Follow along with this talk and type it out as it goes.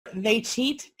They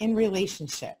cheat in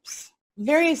relationships.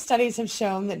 Various studies have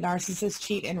shown that narcissists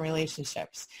cheat in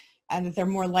relationships and that they're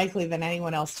more likely than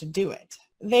anyone else to do it.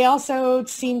 They also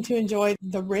seem to enjoy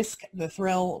the risk, the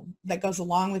thrill that goes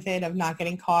along with it of not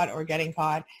getting caught or getting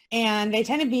caught. And they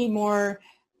tend to be more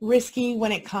risky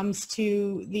when it comes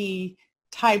to the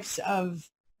types of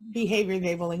behavior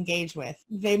they will engage with.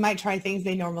 They might try things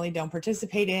they normally don't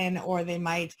participate in, or they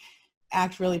might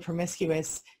act really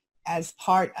promiscuous as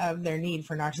part of their need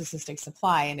for narcissistic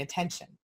supply and attention.